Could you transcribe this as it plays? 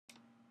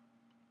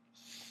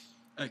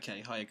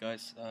Okay, hi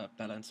guys,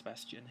 Bellend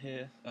Sebastian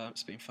here.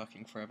 It's been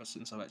fucking forever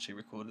since I've actually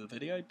recorded a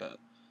video, but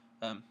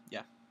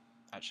yeah,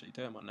 actually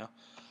doing one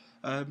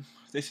now.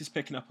 This is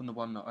picking up on the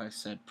one that I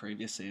said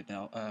previously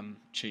about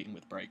cheating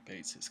with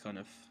breakbeats. It's kind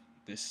of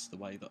the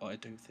way that I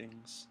do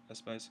things, I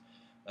suppose,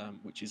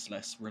 which is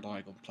less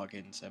relying on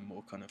plugins and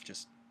more kind of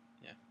just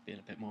being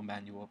a bit more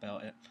manual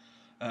about it.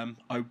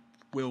 I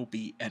will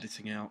be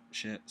editing out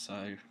shit, so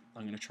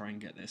I'm going to try and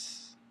get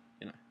this,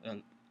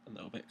 a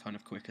little bit kind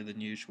of quicker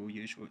than usual.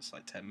 Usually it's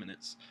like 10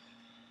 minutes.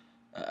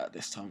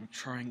 This time I'll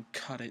try and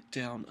cut it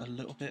down a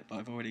little bit, but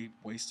I've already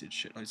wasted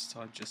shitloads of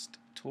time just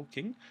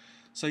talking.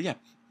 So yeah,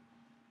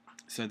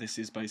 so this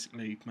is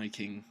basically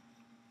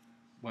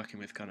working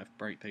with kind of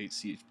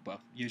breakbeats.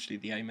 Usually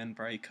the Amen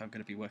break. I'm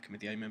going to be working with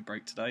the Amen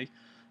break today.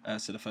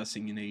 So the first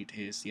thing you need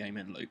is the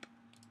Amen loop.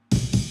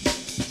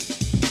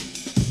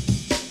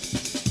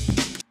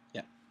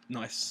 Yeah,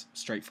 nice,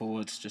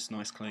 straightforward, just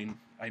nice, clean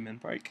Amen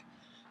break.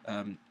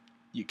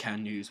 You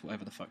can use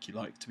whatever the fuck you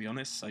like, to be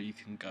honest, so you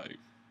can go...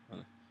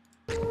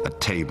 a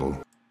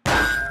table,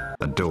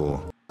 a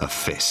door, a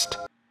fist.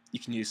 You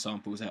can use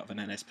samples out of an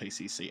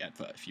NSPCC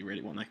advert if you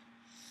really want to.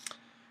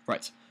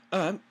 Right,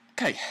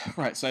 okay,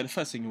 right, so the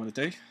first thing you want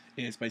to do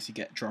is basically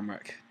get drum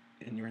rack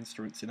in your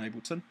instruments in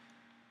Ableton.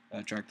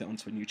 Drag that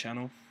onto a new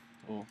channel,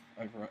 or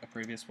over a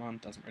previous one,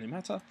 doesn't really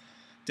matter.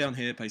 Down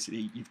here,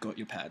 basically, you've got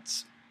your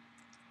pads.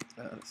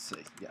 Let's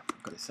see, yeah,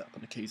 I've got it set up on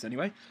the keys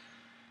anyway.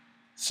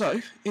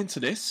 So, into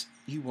this,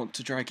 you want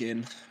to drag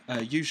in,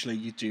 usually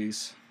you'd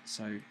use,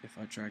 so if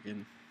I drag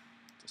in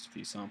just a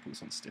few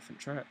samples onto different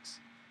tracks.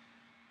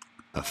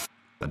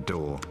 A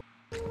door,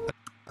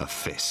 a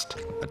fist,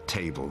 a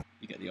table.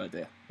 You get the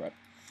idea, right.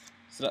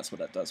 So that's what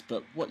that does,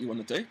 but what you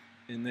want to do,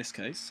 in this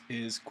case,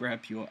 is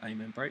grab your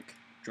Amen break,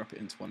 drop it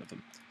into one of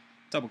them.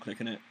 Double click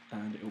on it,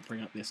 and it will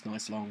bring up this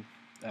nice long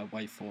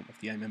waveform of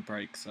the Amen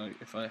break. So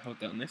if I hold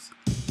down this,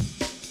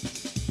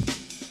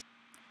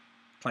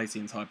 plays the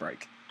entire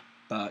break.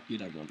 But you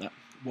don't want that.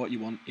 What you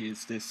want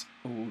is this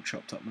all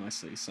chopped up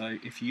nicely. So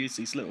if you use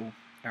these little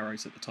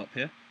arrows at the top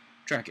here,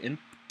 drag it in.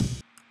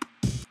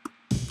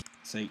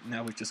 See,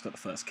 now we've just got the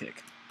first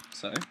kick.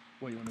 So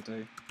what you want to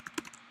do,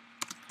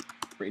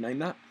 rename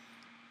that.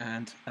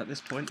 And at this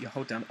point, you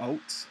hold down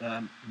Alt.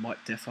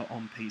 Might differ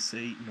on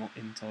PC, not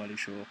entirely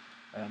sure.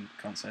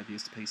 Can't say I've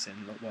used the PC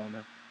in a little while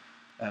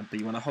now. But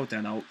you want to hold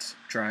down Alt,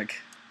 drag,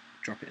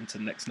 drop it into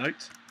the next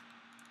note.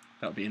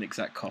 That'll be an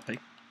exact copy.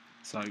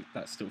 So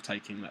that's still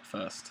taking that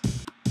first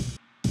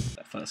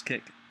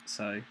kick.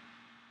 So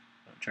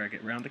I'll drag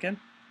it around again.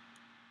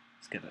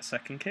 Let's get that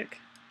second kick.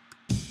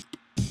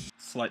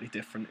 Slightly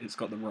different. It's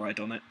got the ride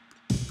on it.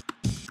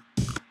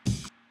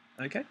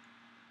 Okay.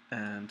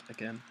 And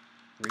again,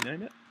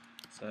 rename it.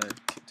 So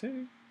kick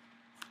 2.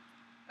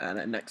 And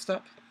then next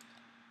up,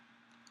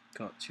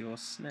 got your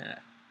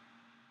snare.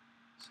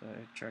 So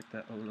drag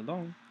that all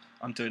along.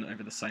 I'm doing it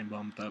over the same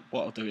one, but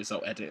what I'll do is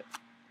I'll edit.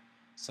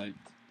 So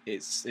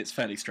it's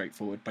fairly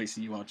straightforward.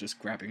 Basically, you are just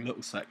grabbing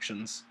little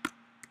sections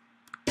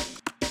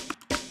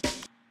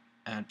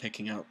and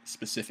picking out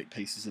specific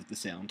pieces of the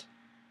sound.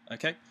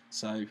 Okay,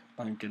 so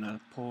I'm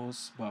gonna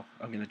pause. Well,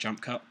 I'm gonna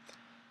jump cut,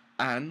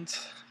 and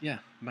yeah,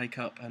 make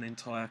up an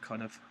entire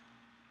kind of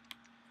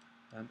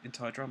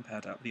entire drum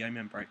pad out of the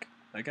Amen break.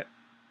 Okay.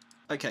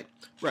 Okay,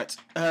 right.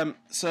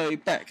 So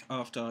back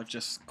after I've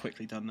just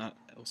quickly done that,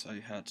 I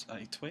also had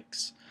a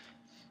Twix.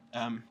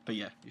 But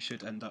yeah, you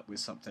should end up with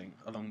something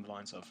along the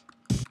lines of.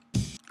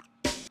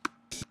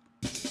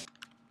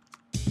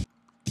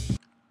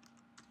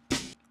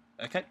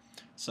 Okay,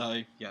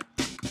 so yeah,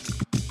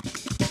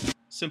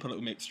 simple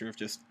little mixture of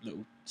just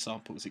little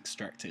samples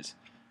extracted.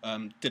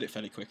 Did it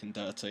fairly quick and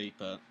dirty,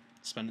 but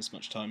spend as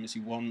much time as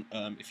you want.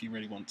 If you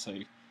really want to,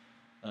 you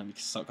can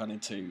start going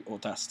into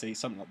Audacity,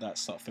 something like that,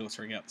 start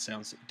filtering out the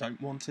sounds that you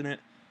don't want in it.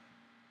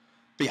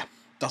 But yeah,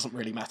 doesn't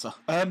really matter.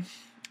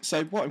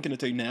 So what I'm going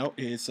to do now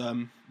is,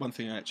 one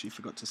thing I actually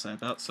forgot to say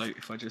about, so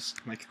if I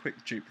just make a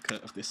quick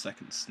duplicate of this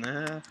second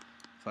snare,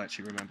 if I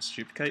actually remember to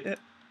duplicate it,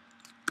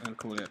 I'll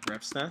call it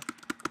rev snare.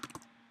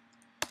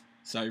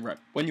 So right,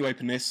 when you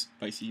open this,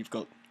 basically you've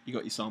got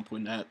your sample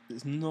in there.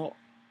 There's not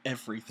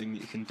everything that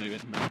you can do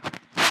in there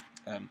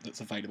that's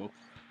available.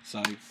 So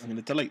I'm going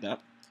to delete that.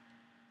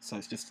 So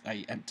it's just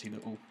a empty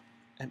little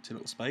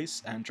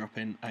space, and drop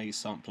in a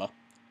sampler.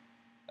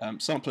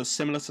 Sampler's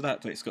similar to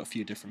that, but it's got a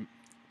few different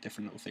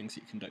little things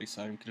that you can do.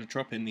 So I'm going to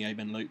drop in the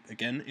Amen loop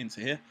again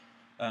into here.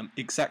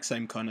 Exact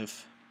same kind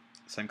of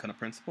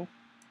principle.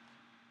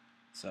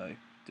 So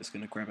just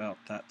going to grab out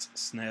that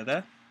snare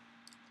there.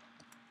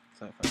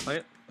 So if I play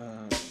it,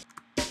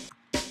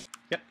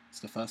 yep,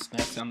 it's the first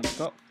snare sound that we've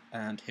got,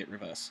 and hit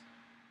reverse.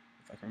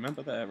 If I can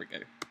remember, there we go.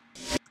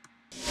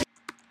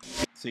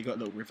 So you got a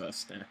little reverse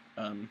snare.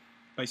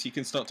 Basically, you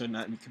can start doing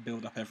that, and you can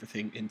build up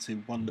everything into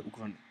one little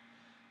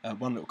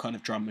kind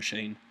of drum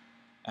machine.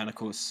 And of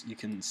course, you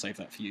can save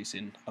that for use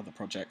in other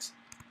projects.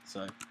 So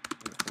I'm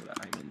going to call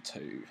that Amen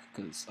 2,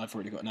 because I've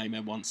already got an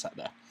Amen 1 sat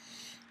there.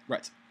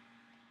 Right.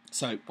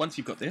 So once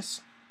you've got this,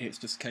 it's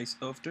just a case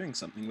of doing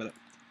something with it.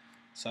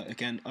 So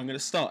again, I'm going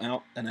to start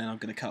out and then I'm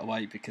going to cut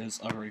away because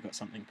I've already got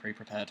something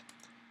pre-prepared.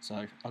 So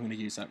I'm going to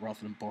use that rather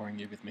than boring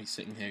you with me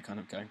sitting here kind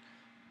of going,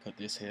 put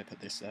this here, put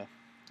this there.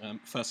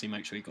 Firstly,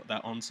 make sure you've got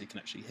that on so you can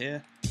actually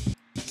hear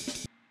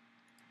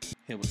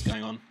what's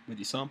going on with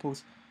your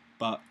samples.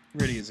 But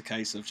really is a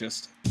case of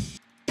just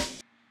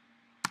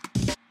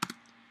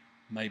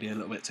maybe a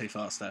little bit too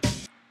fast there,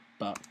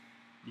 but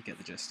you get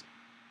the gist.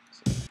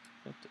 So,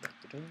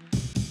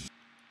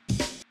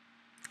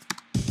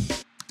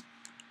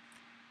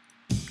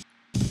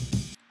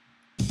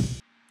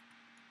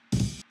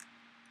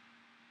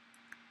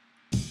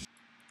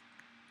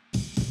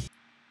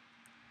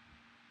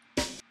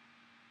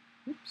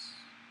 oops.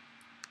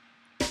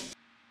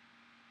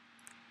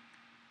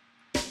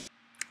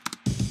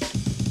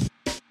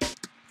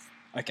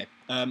 Okay,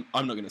 I'm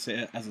not going to sit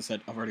here. As I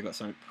said, I've already got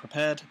something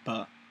prepared,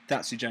 but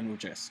that's your general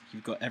gist.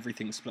 You've got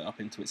everything split up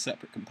into its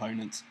separate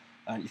components,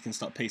 and you can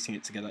start piecing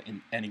it together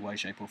in any way,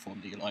 shape or form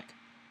that you like.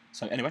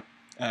 So anyway,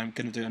 I'm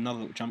going to do another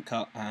little jump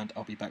cut, and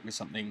I'll be back with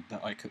something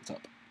that I cooked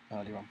up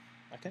earlier on.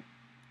 Okay?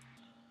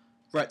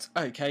 Right,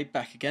 okay,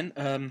 back again.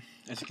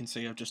 As you can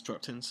see, I've just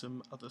dropped in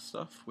some other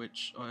stuff,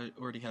 which I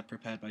already had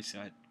prepared,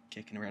 basically I had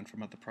kicking around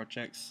from other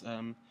projects.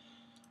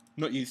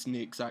 Not using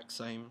the exact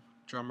same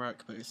drum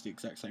rack, but it's the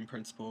exact same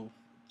principle,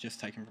 just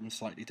taken from a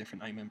slightly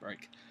different amen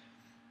break.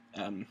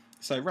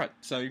 So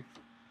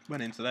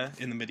went into there,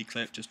 in the MIDI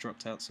clip, just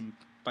dropped out some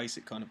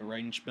basic kind of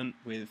arrangement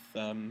with,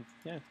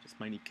 just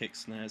mainly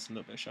kicks, snares, and a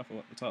little bit of shuffle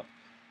at the top.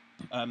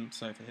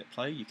 So if I hit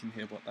play, you can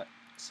hear what that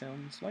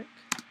sounds like.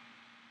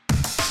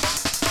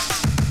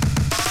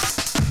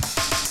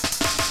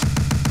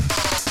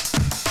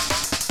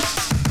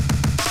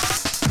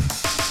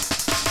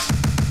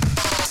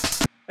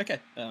 Okay,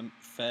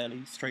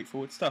 fairly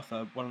straightforward stuff.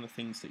 One of the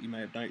things that you may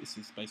have noticed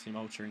is basically I'm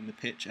altering the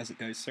pitch as it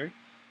goes through.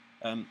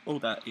 All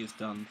that is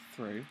done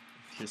through.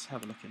 If you just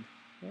have a look in.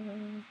 Not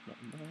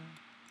in there.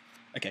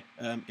 Okay,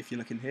 if you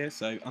look in here,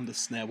 so under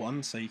snare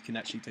 1, so you can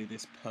actually do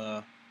this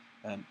per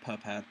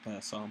pad,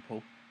 per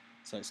sample.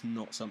 So it's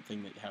not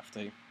something that you have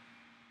to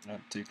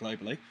do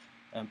globally.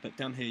 But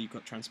down here you've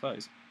got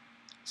transpose.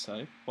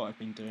 So what I've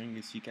been doing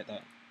is you get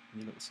that in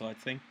your little side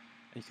thing,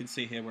 and you can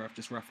see here where I've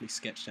just roughly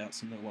sketched out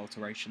some little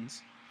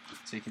alterations.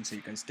 So you can see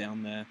it goes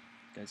down there,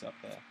 goes up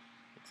there,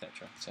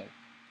 etc. So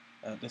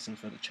listen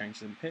for the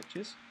changes in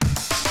pitches.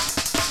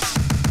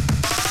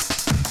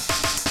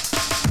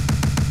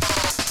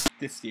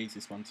 This is the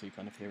easiest one to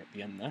kind of hear at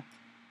the end there.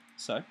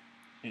 So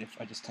if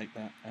I just take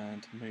that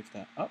and move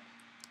that up,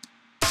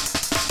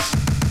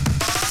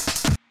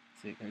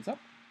 see it goes up.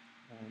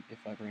 And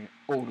if I bring it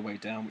all the way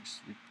down, which is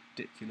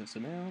ridiculous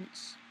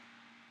amounts,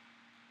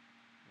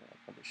 I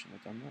probably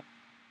shouldn't have done that.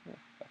 Yeah,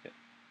 fuck it.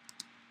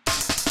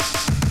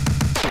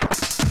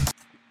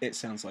 It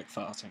sounds like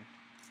farting,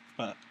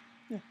 but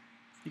yeah,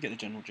 you get the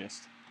general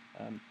gist.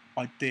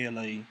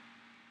 Ideally,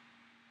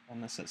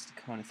 unless that's the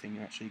kind of thing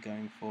you're actually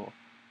going for,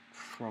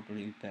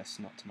 probably best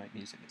not to make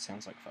music that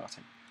sounds like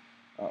farting.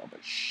 Oh,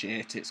 but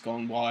shit, it's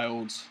gone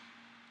wild.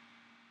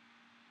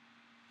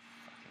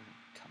 Fucking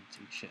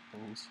cunty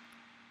shitballs.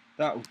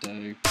 That'll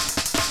do.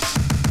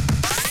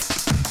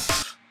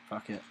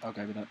 Fuck it, I'll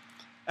go with that.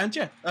 And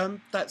yeah,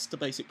 that's the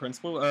basic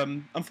principle.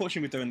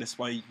 Unfortunately, with doing this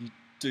way, you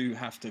do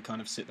have to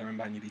kind of sit there and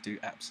manually do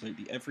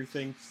absolutely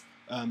everything.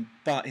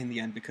 But in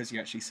the end, because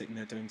you're actually sitting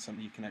there doing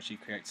something, you can actually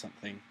create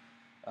something,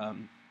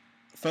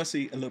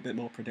 firstly, a little bit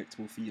more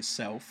predictable for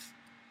yourself,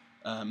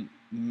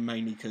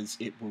 mainly because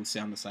it will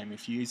sound the same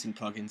if you're using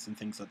plugins and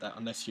things like that,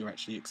 unless you're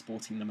actually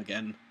exporting them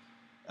again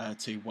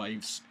to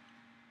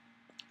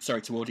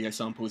audio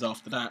samples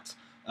after that.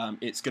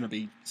 It's going to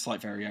be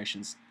slight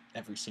variations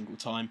every single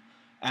time.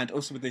 And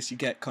also with this, you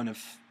get kind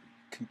of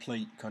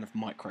complete kind of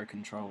micro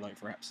control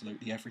over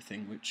absolutely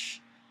everything, which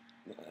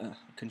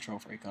control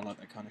freak, I like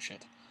that kind of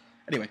shit.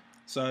 Anyway,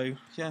 so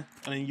yeah,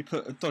 and then you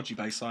put a dodgy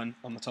bass line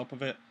on the top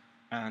of it,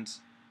 and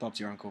Bob's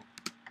your uncle.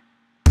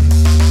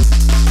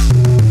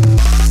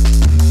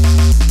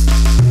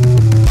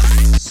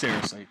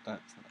 Seriously,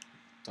 that's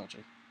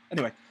dodgy.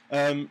 Anyway,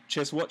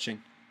 cheers for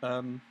watching.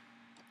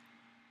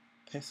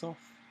 Piss off.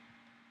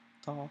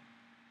 Ta.